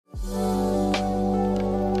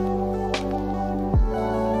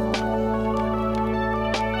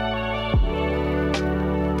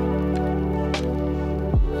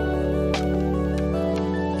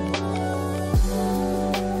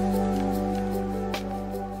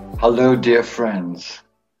Hello, dear friends.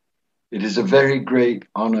 It is a very great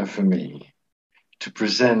honor for me to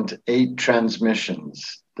present 8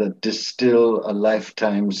 transmissions that distill a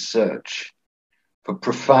lifetime's search for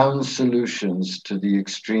profound solutions to the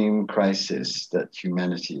extreme crisis that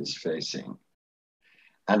humanity is facing.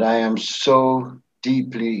 And I am so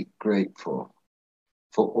deeply grateful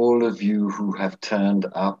for all of you who have turned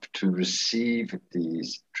up to receive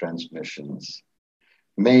these transmissions.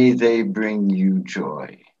 May they bring you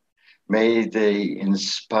joy. May they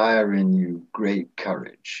inspire in you great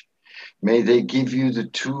courage. May they give you the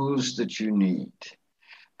tools that you need.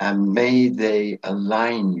 And may they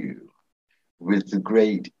align you with the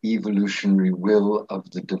great evolutionary will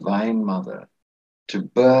of the Divine Mother to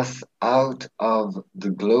birth out of the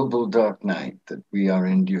global dark night that we are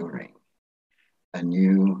enduring a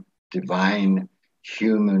new divine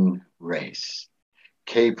human race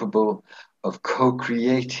capable of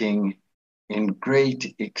co-creating in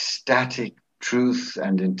great ecstatic truth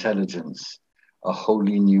and intelligence, a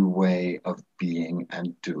wholly new way of being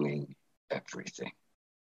and doing everything.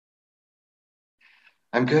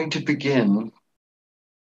 I'm going to begin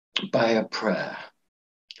by a prayer,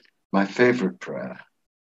 my favorite prayer,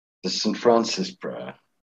 the St. Francis prayer,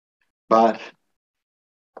 but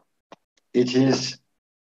it is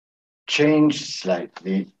changed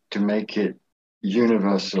slightly to make it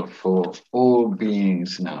universal for all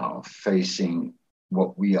beings now facing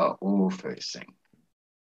what we are all facing.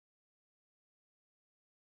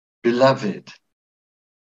 Beloved,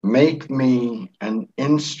 make me an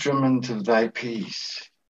instrument of thy peace.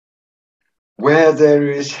 Where there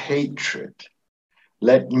is hatred,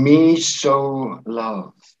 let me sow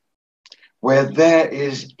love. Where there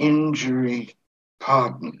is injury,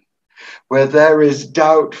 pardon. Where there is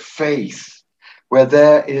doubt, faith. Where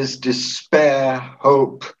there is despair,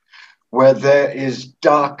 hope. Where there is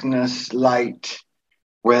darkness, light.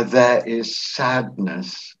 Where there is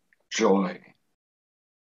sadness, joy.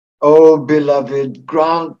 O beloved,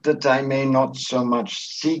 grant that I may not so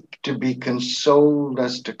much seek to be consoled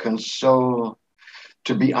as to console,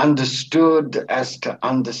 to be understood as to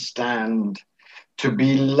understand, to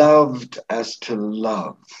be loved as to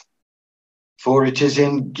love. For it is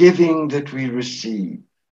in giving that we receive.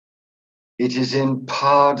 It is in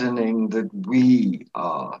pardoning that we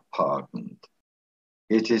are pardoned.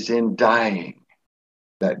 It is in dying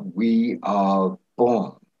that we are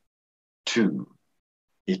born to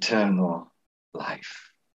eternal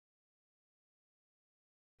life.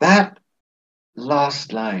 That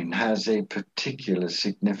last line has a particular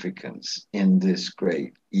significance in this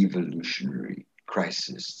great evolutionary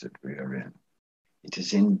crisis that we are in. It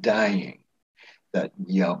is in dying that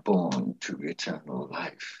we are born to eternal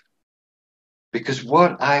life. Because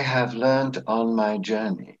what I have learned on my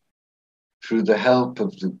journey, through the help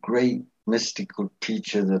of the great mystical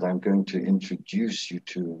teacher that I'm going to introduce you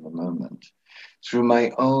to in a moment, through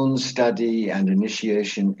my own study and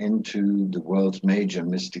initiation into the world's major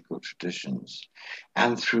mystical traditions,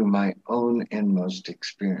 and through my own inmost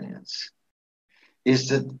experience, is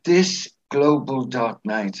that this global dark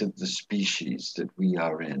night of the species that we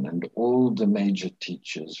are in, and all the major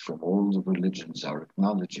teachers from all the religions are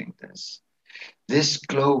acknowledging this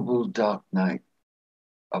global dark night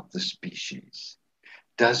of the species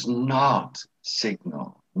does not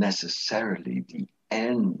signal necessarily the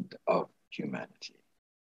end of humanity,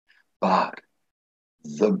 but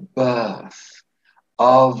the birth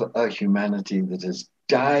of a humanity that has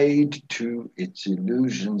died to its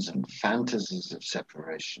illusions and fantasies of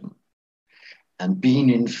separation and been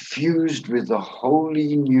infused with a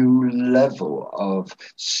wholly new level of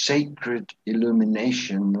sacred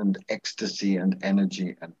illumination and ecstasy and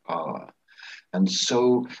energy and power, and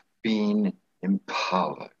so being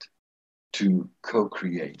empowered to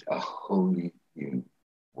co-create a wholly new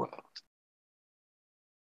world.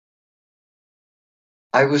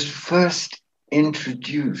 I was first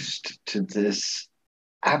introduced to this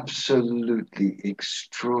absolutely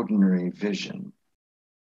extraordinary vision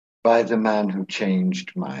by the man who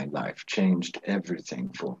changed my life, changed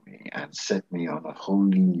everything for me, and set me on a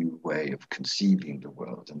wholly new way of conceiving the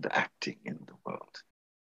world and acting in the world.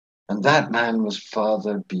 And that man was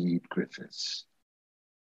Father Bede Griffiths.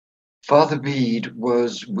 Father Bede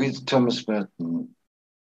was, with Thomas Merton,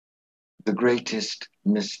 the greatest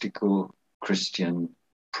mystical Christian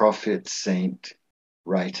prophet, saint,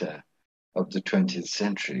 writer of the 20th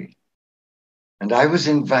century. And I was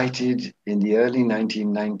invited in the early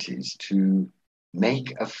 1990s to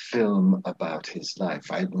make a film about his life.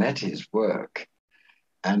 I'd met his work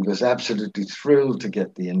and was absolutely thrilled to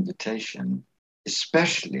get the invitation,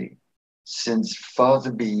 especially since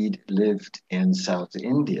Father Bede lived in South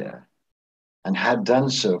India and had done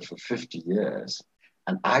so for 50 years.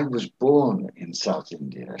 And I was born in South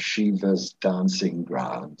India, Shiva's dancing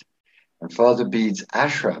ground. And Father Bede's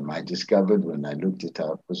ashram, I discovered when I looked it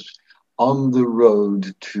up, was on the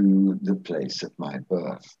road to the place of my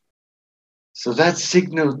birth. So that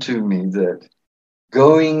signaled to me that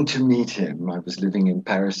going to meet him, I was living in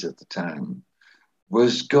Paris at the time,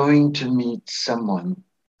 was going to meet someone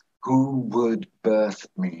who would birth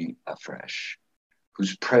me afresh,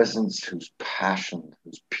 whose presence, whose passion,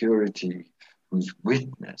 whose purity, whose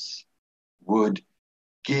witness would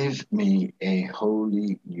give me a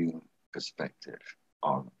wholly new perspective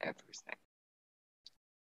on everything.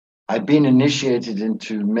 I'd been initiated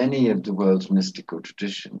into many of the world's mystical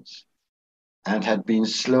traditions and had been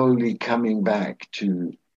slowly coming back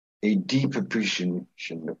to a deep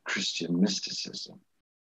appreciation of Christian mysticism.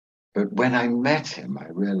 But when I met him, I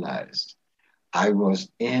realized I was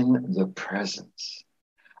in the presence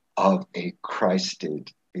of a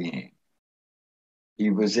Christed being.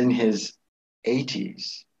 He was in his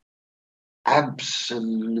 80s,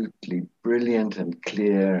 absolutely brilliant and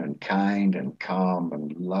clear and kind and calm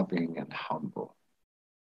and loving and humble.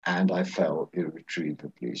 And I fell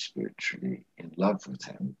irretrievably spiritually in love with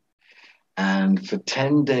him. And for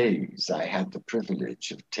 10 days, I had the privilege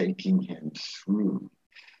of taking him through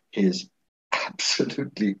his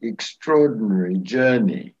absolutely extraordinary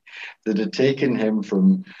journey that had taken him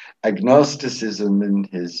from agnosticism in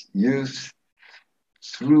his youth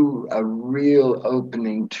through a real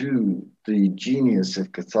opening to the genius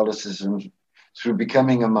of Catholicism, through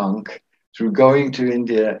becoming a monk, through going to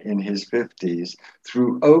India in his 50s,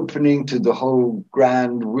 through opening to the whole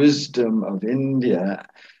grand wisdom of India,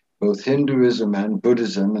 both Hinduism and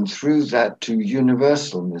Buddhism, and through that to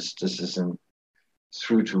universal mysticism,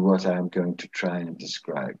 through to what I'm going to try and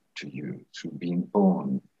describe to you, through being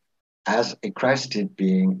born as a Christed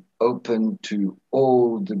being, open to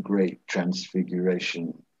all the great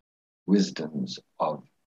transfiguration wisdoms of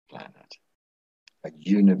the planet, a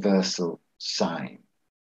universal sign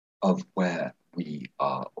of where we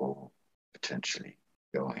are all potentially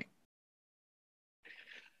going.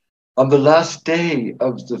 On the last day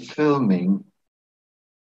of the filming,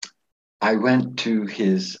 I went to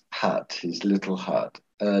his hut, his little hut,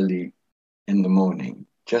 early in the morning,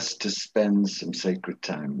 just to spend some sacred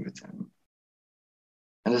time with him.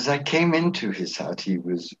 And as I came into his hut, he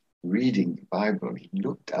was reading the Bible. He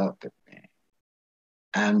looked up at me,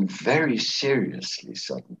 and very seriously,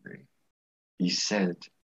 suddenly, he said,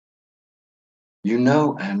 "You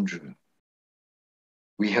know, Andrew,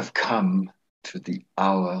 we have come to the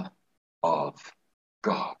hour of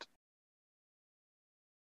God."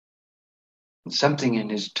 And something in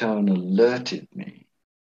his tone alerted me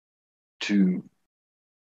to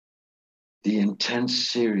the intense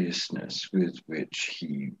seriousness with which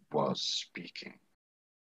he was speaking.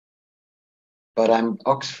 But I'm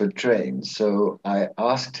Oxford trained, so I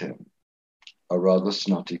asked him a rather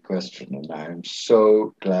snotty question, and I am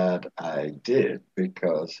so glad I did,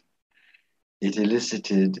 because it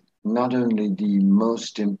elicited not only the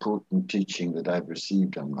most important teaching that I've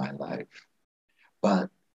received on my life, but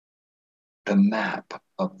the map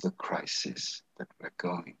of the crisis that we're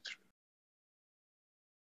going through.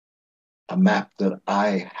 A map that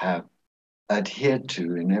I have adhered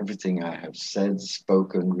to in everything I have said,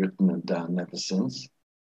 spoken, written, and done ever since,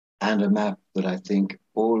 and a map that I think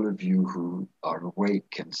all of you who are awake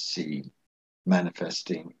can see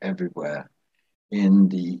manifesting everywhere in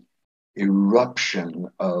the eruption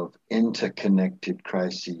of interconnected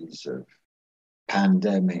crises of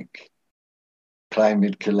pandemic,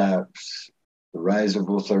 climate collapse, the rise of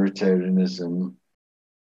authoritarianism,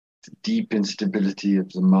 the deep instability of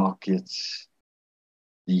the markets,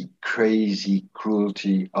 the crazy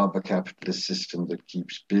cruelty of a capitalist system that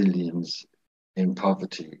keeps billions in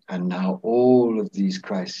poverty, and now all of these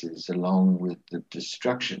crises, along with the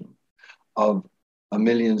destruction of 1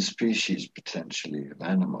 million species potentially of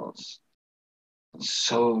animals, and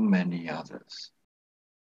so many others.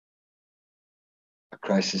 A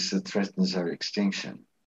crisis that threatens our extinction,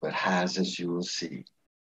 but has, as you will see,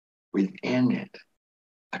 within it,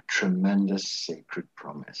 a tremendous sacred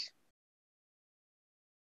promise.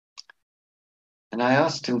 And I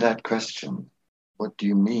asked him that question, what do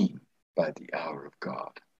you mean by the hour of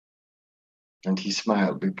God? And he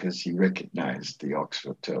smiled because he recognized the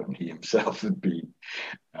Oxford tone. He himself had been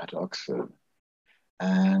at Oxford.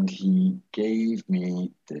 And he gave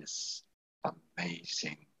me this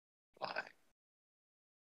amazing reply.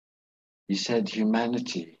 He said,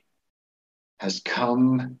 humanity has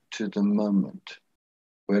come to the moment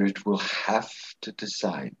where it will have to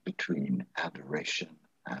decide between adoration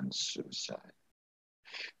and suicide.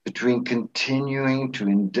 between continuing to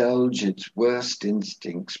indulge its worst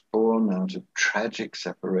instincts born out of tragic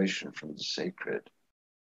separation from the sacred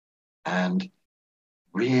and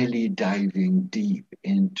really diving deep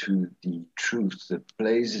into the truth that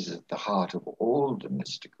blazes at the heart of all the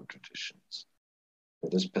mystical traditions.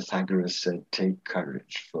 But as Pythagoras said, take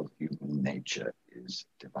courage, for human nature is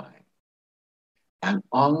divine. And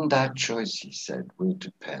on that choice, he said, will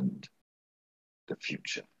depend the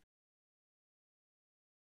future.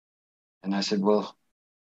 And I said, well,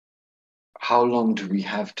 how long do we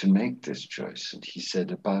have to make this choice? And he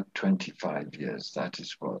said, about 25 years. That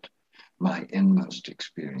is what my inmost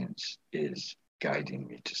experience is guiding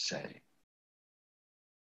me to say.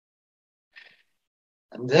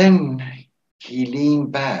 And then he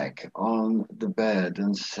leaned back on the bed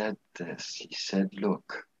and said this. He said,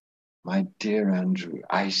 look, my dear Andrew,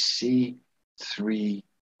 I see three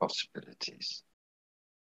possibilities.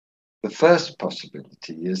 The first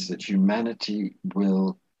possibility is that humanity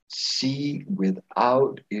will see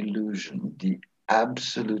without illusion the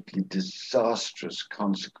absolutely disastrous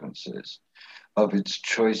consequences of its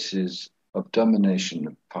choices of domination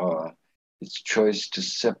of power, its choice to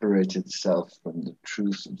separate itself from the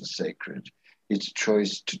truth of the sacred, its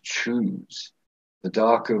choice to choose the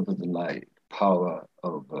dark over the light, power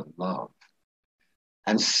over love.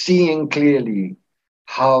 And seeing clearly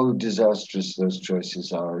how disastrous those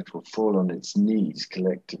choices are, it will fall on its knees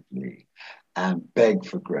collectively and beg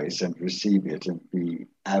for grace and receive it and be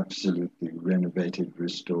absolutely renovated,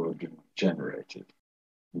 restored, and regenerated.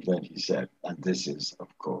 And then he said, and this is, of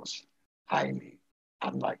course, highly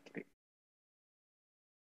unlikely.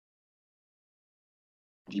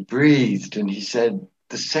 He breathed and he said,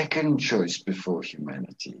 the second choice before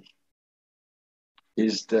humanity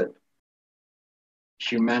is that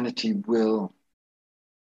humanity will,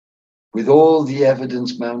 with all the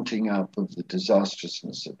evidence mounting up of the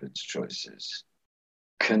disastrousness of its choices,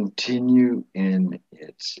 continue in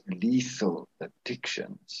its lethal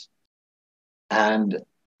addictions and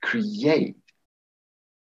create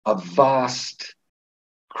a vast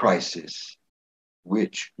crisis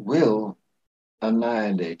which will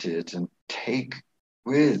annihilate it and take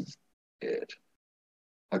with it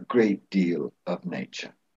a great deal of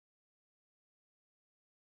nature.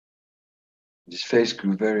 His face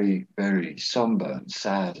grew very, very somber and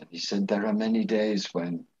sad, and he said, there are many days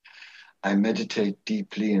when I meditate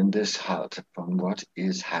deeply in this hut upon what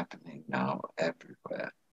is happening now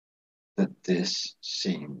everywhere, that this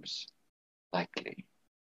seems likely.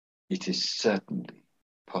 It is certainly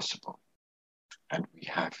possible, and we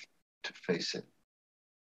have to face it.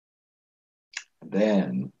 And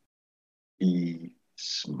then he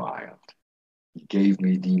smiled. He gave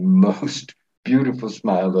me the most beautiful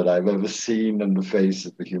smile that I've ever seen on the face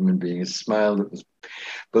of a human being, a smile that was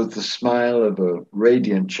both the smile of a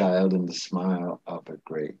radiant child and the smile of a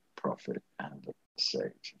great prophet and a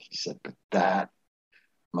sage. He said, but that,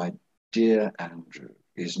 my dear Andrew,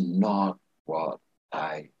 is not what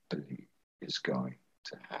I believe is going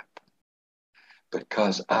to happen.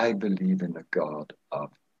 Because I believe in a God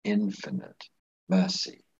of infinite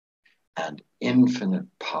mercy and infinite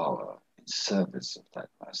power in service of that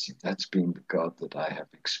mercy. That's been the God that I have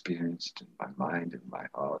experienced in my mind, in my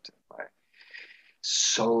heart, in my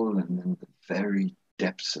soul, and in the very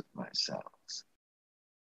depths of my cells.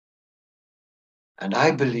 And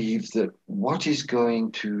I believe that what is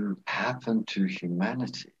going to happen to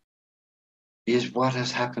humanity is what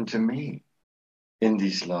has happened to me in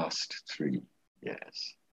these last 3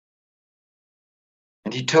 years.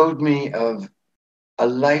 And he told me of a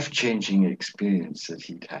life-changing experience that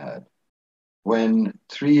he'd had when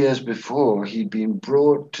 3 years before he'd been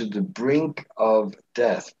brought to the brink of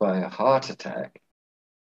death by a heart attack.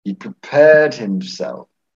 He prepared himself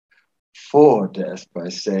for death by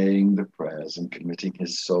saying the prayers and committing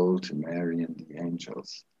his soul to Mary and the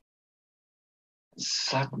angels. And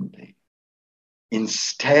suddenly,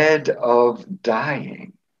 instead of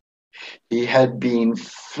dying, he had been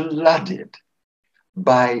flooded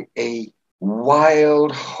by a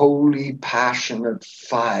wild, holy, passionate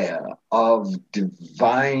fire of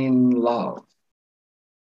divine love,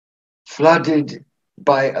 flooded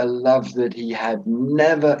by a love that he had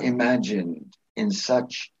never imagined in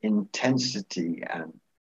such intensity and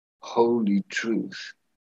holy truth.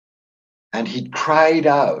 And he cried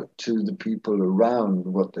out to the people around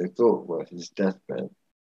what they thought were his deathbed,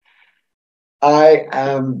 I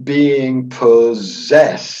am being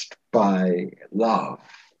possessed by love.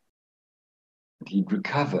 He'd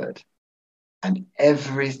recovered, and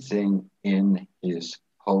everything in his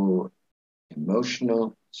whole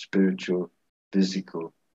emotional, spiritual,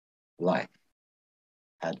 physical life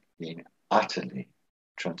had been utterly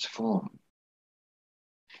transformed.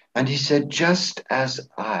 And he said, just as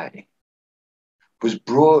I was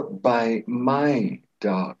brought by my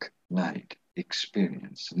dark night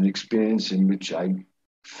experience, an experience in which I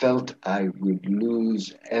felt I would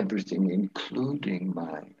lose everything, including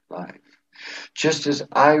my life, just as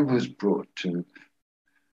I was brought to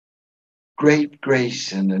great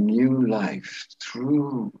grace and a new life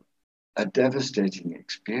through a devastating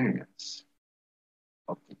experience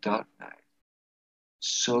of the dark night,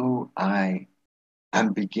 so I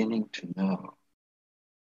am beginning to know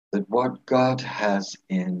that what God has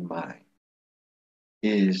in mind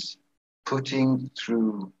is putting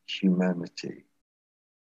humanity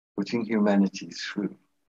through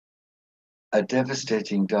a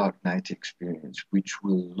devastating dark night experience which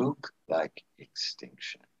will look like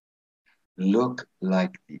extinction, look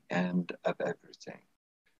like the end of everything,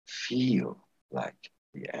 feel like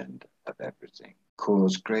the end of everything,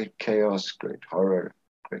 cause great chaos, great horror,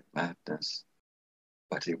 great madness,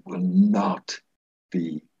 but it will not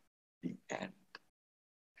be the end,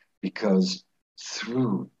 because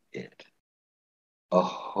through it, a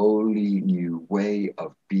wholly new way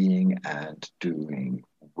of being and doing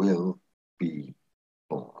will be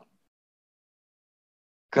born.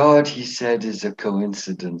 God, he said, is a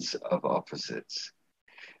coincidence of opposites.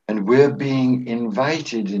 And we're being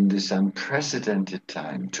invited in this unprecedented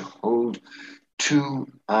time to hold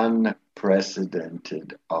two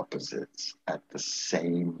unprecedented opposites at the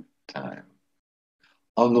same time.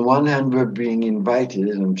 On the one hand, we're being invited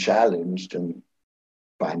and challenged, and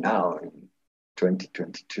by now in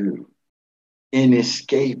 2022,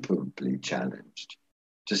 inescapably challenged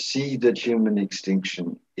to see that human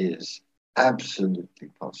extinction is absolutely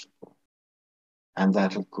possible. And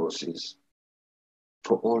that, of course, is,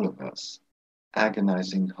 for all of us,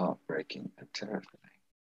 agonizing, heartbreaking, and terrifying.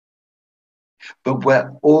 But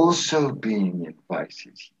we're also being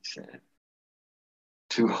invited, he said,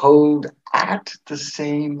 to hold at the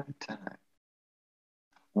same time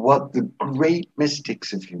what the great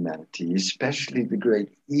mystics of humanity, especially the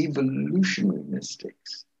great evolutionary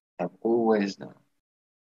mystics, have always known,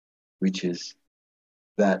 which is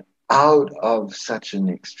that out of such an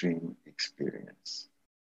extreme experience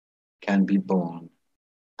can be born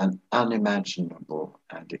an unimaginable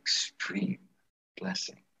and extreme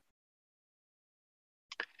blessing.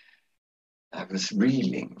 I was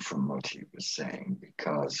reeling from what he was saying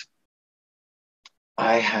because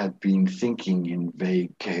I had been thinking in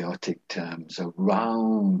vague, chaotic terms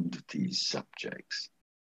around these subjects,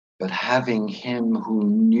 but having him who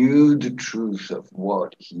knew the truth of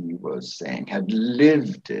what he was saying, had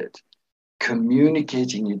lived it,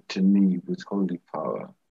 communicating it to me with holy power,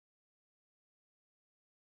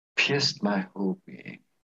 pierced my whole being.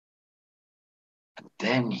 And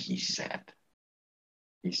then he said,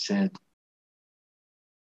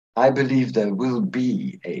 I believe there will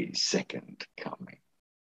be a second coming,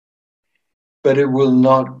 but it will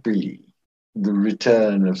not be the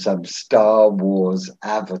return of some Star Wars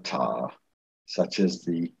avatar, such as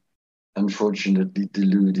the unfortunately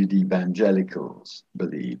deluded evangelicals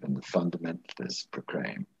believe and the fundamentalists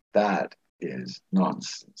proclaim. That is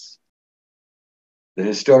nonsense. The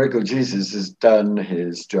historical Jesus has done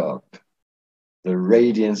his job. The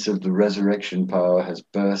radiance of the resurrection power has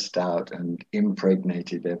burst out and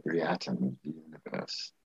impregnated every atom of the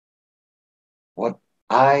universe. What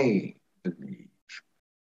I believe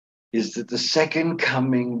is that the second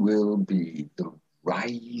coming will be the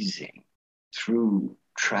rising through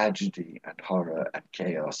tragedy and horror and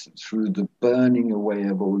chaos, and through the burning away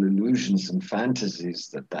of all illusions and fantasies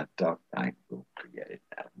that dark night will create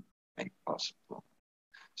and make possible.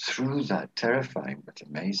 Through that terrifying but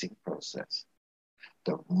amazing process,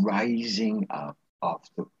 the rising up of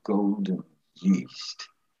the golden yeast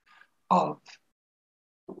of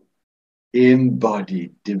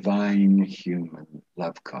embodied divine human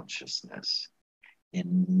love consciousness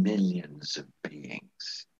in millions of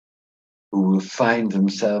beings who will find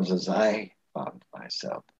themselves, as I found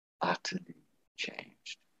myself, utterly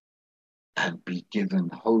changed and be given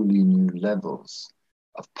wholly new levels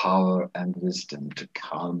of power and wisdom to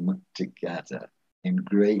come together in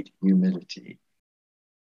great humility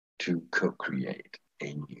to co-create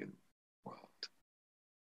a new world.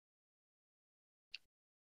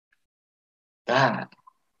 That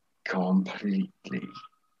completely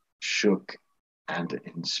shook and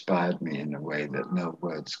inspired me in a way that no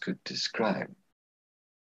words could describe.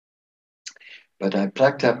 But I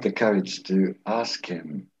plucked up the courage to ask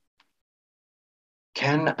him,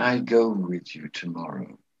 can I go with you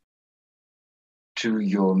tomorrow to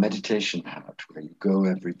your meditation hut where you go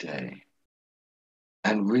every day?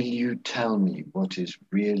 And will you tell me what is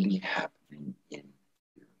really happening in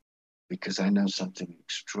you? because I know something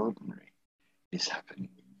extraordinary is happening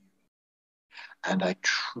in you. And I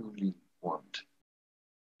truly want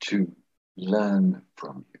to learn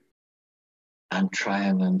from you and try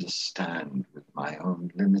and understand with my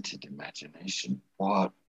own limited imagination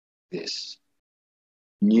what this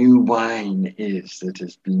new wine is that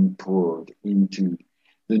has been poured into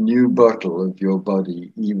the new bottle of your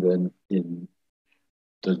body, even in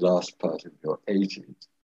the last part of your 80s.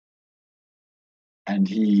 And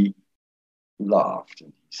he laughed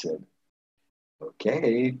and he said,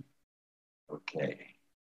 okay.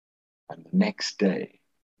 And the next day,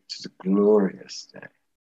 which is a glorious day,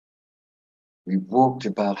 we walked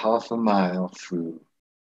about half a mile through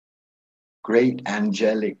great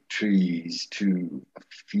angelic trees to a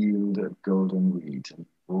field of golden wheat, and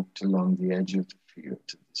walked along the edge of the field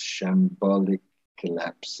to this shambolic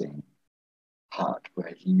collapsing hut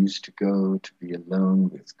where he used to go to be alone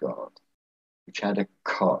with God, which had a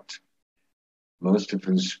cot, most of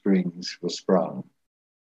whose springs were sprung,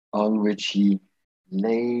 on which he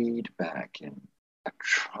laid back in a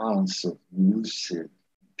trance of lucid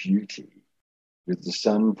beauty with the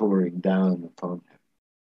sun pouring down upon him.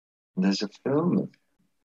 And there's a film of him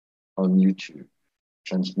on YouTube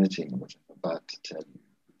transmitting what I'm about to tell you,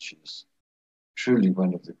 which is truly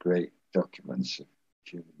one of the great documents of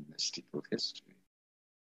human mystical history.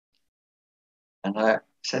 And I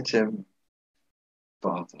said to him,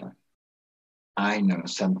 Father, I know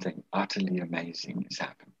something utterly amazing is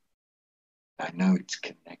happening. I know it's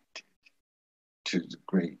connected to the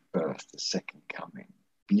great birth, the second coming,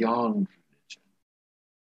 beyond religion,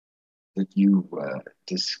 that you were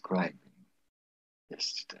describing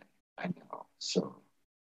yesterday. I know. So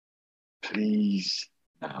please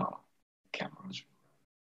now, cameras,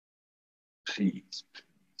 please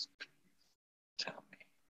tell me.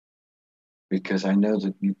 Because I know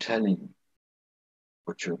that you telling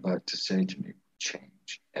what you're about to say to me will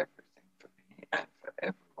change everything for me and for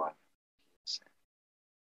everyone.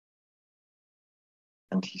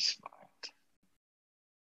 And he smiled.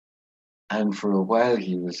 And for a while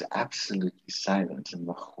he was absolutely silent, and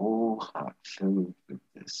the whole heart filled with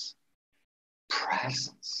this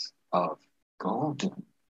presence of golden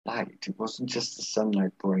light. It wasn't just the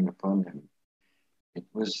sunlight pouring upon him. It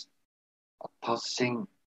was a pulsing,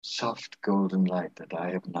 soft golden light that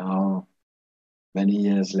I have now, many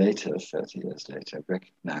years later, 30 years later,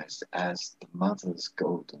 recognized as the Mother's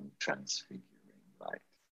golden transfiguring light.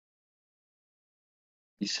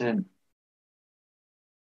 He said,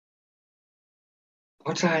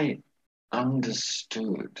 what I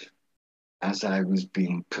understood as I was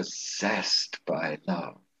being possessed by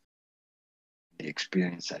love, the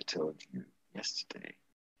experience I told you yesterday,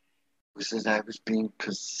 was that I was being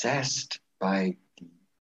possessed by the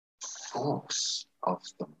force of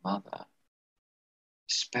the Mother,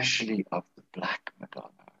 especially of the Black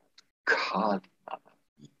Madonna, the Kali Mother,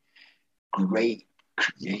 the great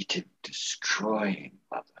creative destroying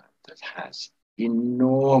Mother that has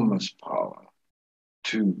enormous power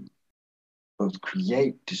to both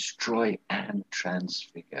create, destroy, and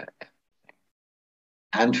transfigure everything,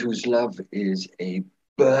 and whose love is a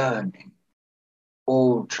burning,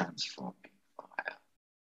 all-transforming fire.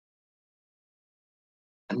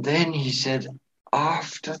 And then he said,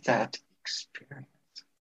 after that experience,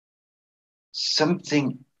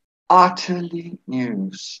 something utterly new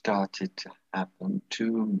started to happen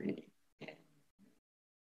to me.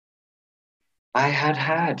 I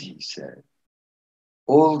had, he said,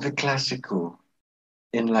 all the classical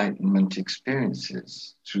enlightenment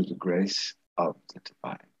experiences through the grace of the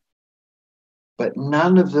divine. But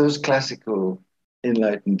none of those classical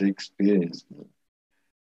enlightened experiences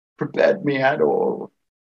prepared me at all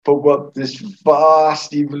for what this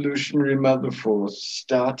vast evolutionary mother force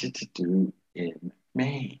started to do in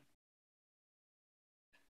me.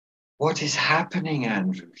 What is happening,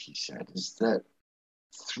 Andrew, he said, is that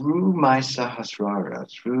through my Sahasrara,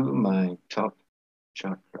 through my top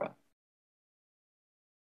chakra,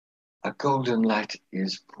 a golden light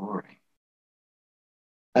is pouring.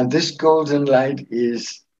 And this golden light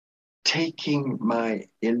is taking my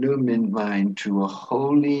illumined mind to a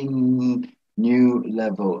wholly new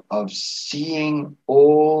level of seeing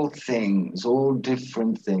all things, all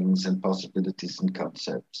different things and possibilities and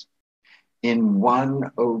concepts in one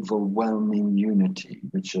overwhelming unity,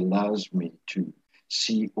 which allows me to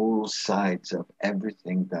see all sides of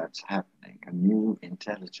everything that's happening, a new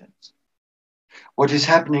intelligence. What is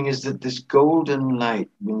happening is that this golden light,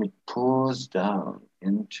 when it pours down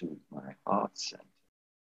into my heart center,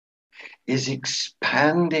 is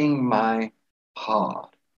expanding my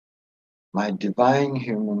heart, my divine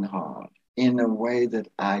human heart, in a way that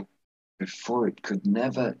I before it could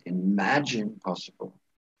never imagine possible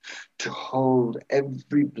to hold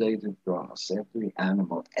every blade of grass, every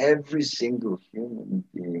animal, every single human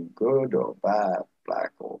being, good or bad,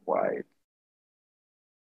 black or white,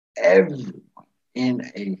 everyone in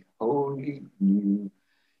a wholly new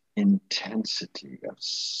intensity of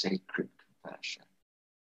sacred compassion.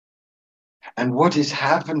 And what is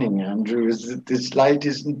happening, Andrew, is that this light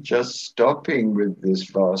isn't just stopping with this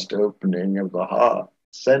vast opening of the heart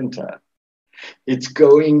center. It's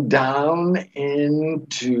going down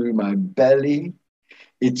into my belly.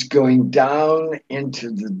 It's going down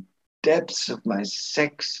into the depths of my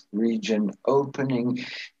sex region, opening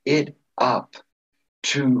it up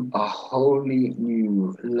to a wholly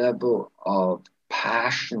new level of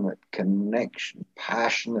passionate connection,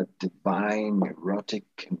 passionate, divine, erotic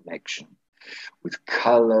connection with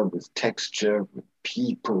color, with texture, with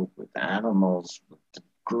people, with animals, with the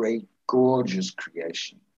great, gorgeous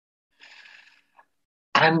creation.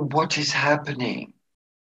 And what is happening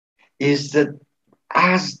is that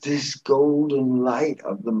as this golden light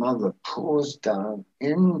of the mother pours down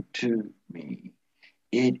into me,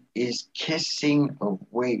 it is kissing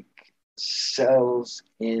awake cells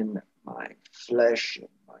in my flesh, in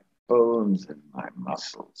my bones, in my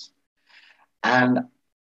muscles. And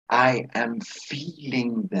I am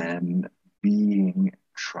feeling them being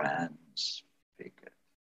transfigured.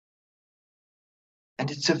 And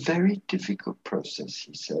it's a very difficult process,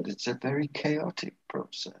 he said. It's a very chaotic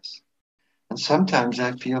process. And sometimes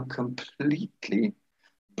I feel completely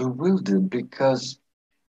bewildered because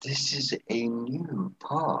this is a new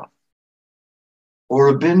path.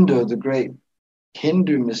 Aurobindo, the great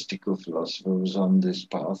Hindu mystical philosopher, was on this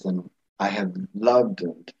path, and I have loved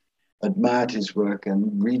and admired his work,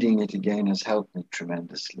 and reading it again has helped me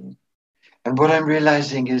tremendously. And what I'm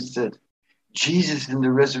realizing is that Jesus in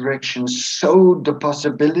the resurrection sowed the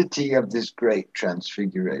possibility of this great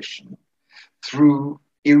transfiguration through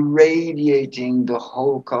irradiating the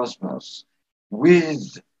whole cosmos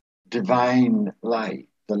with divine light,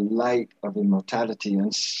 the light of immortality,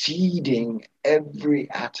 and seeding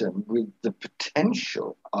every atom with the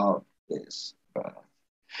potential of this birth.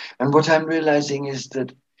 And what I'm realizing is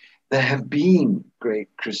that there have been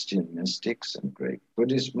great Christian mystics and great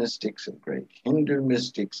Buddhist mystics and great Hindu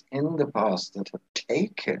mystics in the past that have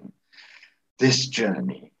taken this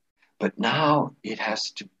journey, but now it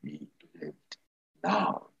has to be lived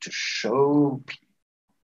now to show people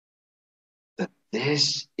that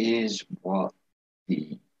this is what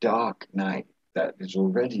the dark night that is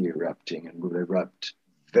already erupting and will erupt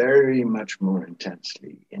very much more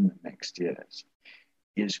intensely in the next years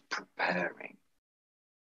is preparing.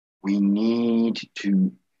 We need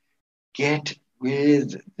to get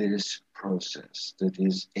with this process that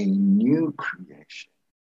is a new creation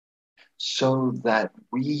so that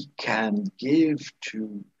we can give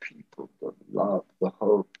to people the love, the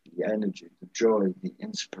hope, the energy, the joy, the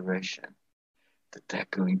inspiration that they're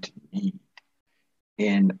going to need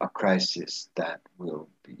in a crisis that will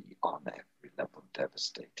be on every level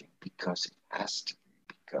devastating, because it has to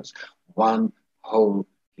be, because one whole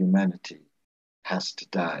humanity has to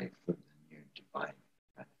die for the new divine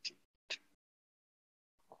humanity.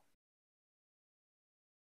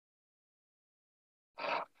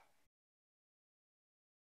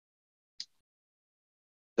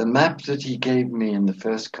 The map that he gave me in the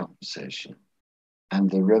first conversation and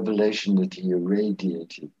the revelation that he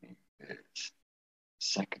irradiated me with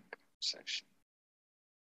second conversation.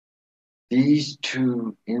 These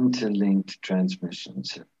two interlinked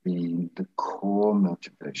transmissions have been the core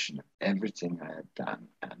motivation of everything I have done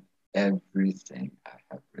and everything I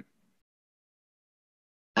have written.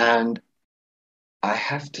 And I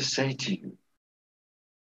have to say to you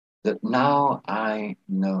that now I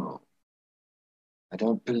know, I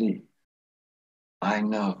don't believe, I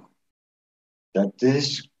know that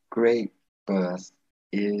this great birth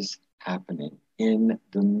is happening in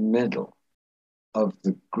the middle of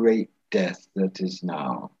the great death that is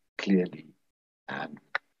now clearly and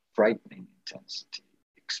frightening intensity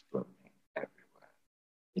exploding everywhere.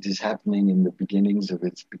 It is happening in the beginnings of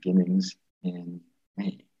its beginnings in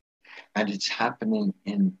me. And it's happening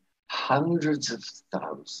in hundreds of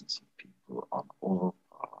thousands of people on all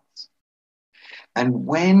paths. And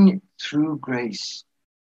when through grace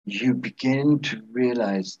you begin to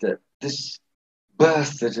realize that this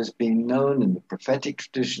birth that has been known in the prophetic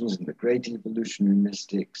traditions and the great evolutionary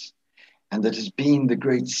mystics, and that has been the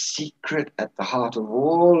great secret at the heart of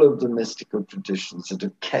all of the mystical traditions that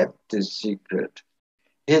have kept this secret,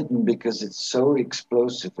 hidden because it's so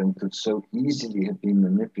explosive and could so easily have been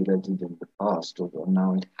manipulated in the past, although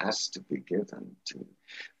now it has to be given to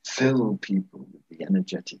fill people with the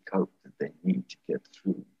energetic hope that they need to get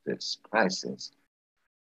through this crisis.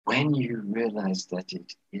 When you realize that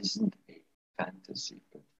it isn't a fantasy,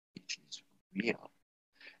 but it is real,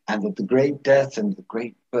 and that the great death and the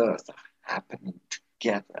great birth are happening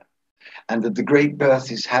together, and that the great birth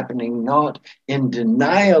is happening not in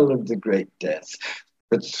denial of the great death,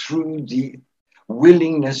 but through the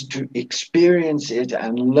willingness to experience it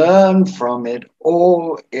and learn from it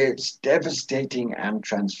all its devastating and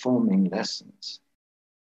transforming lessons,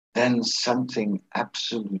 then something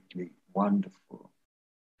absolutely wonderful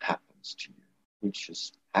happens to you, which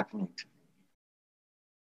is happening to me.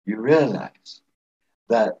 You realize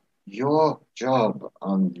that your job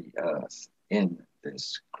on the earth in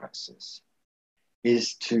this crisis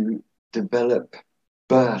is to develop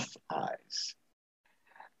birth eyes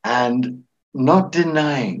and not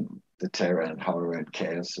denying the terror and horror and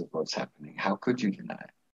chaos of what's happening. How could you deny it?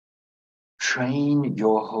 Train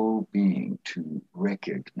your whole being to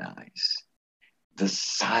recognize the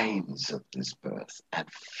signs of this birth and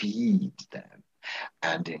feed them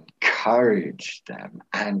and encourage them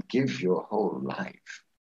and give your whole life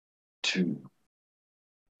to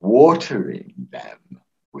watering them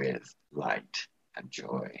with light and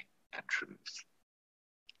joy and truth.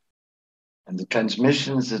 And the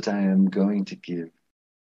transmissions that I am going to give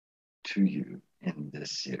to you in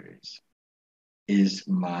this series is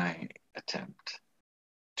my attempt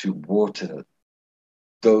to water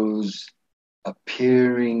those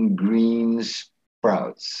appearing green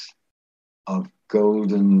sprouts of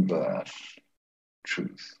golden birth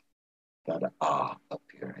truth that are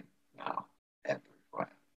appearing now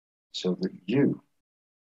everywhere, so that you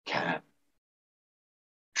can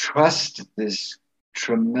trust this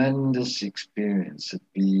tremendous experience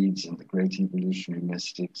that Bede's and the great evolutionary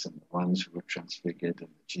mystics and the ones who were transfigured and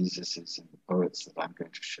the Jesuses and the poets that I'm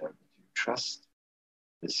going to share with you. Trust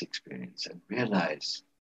this experience and realize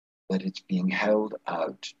that it's being held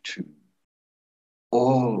out to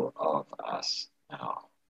all of us now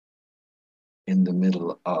in the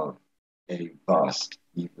middle of a vast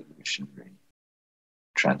evolutionary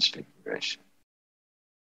transfiguration.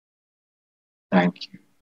 Thank you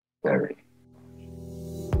very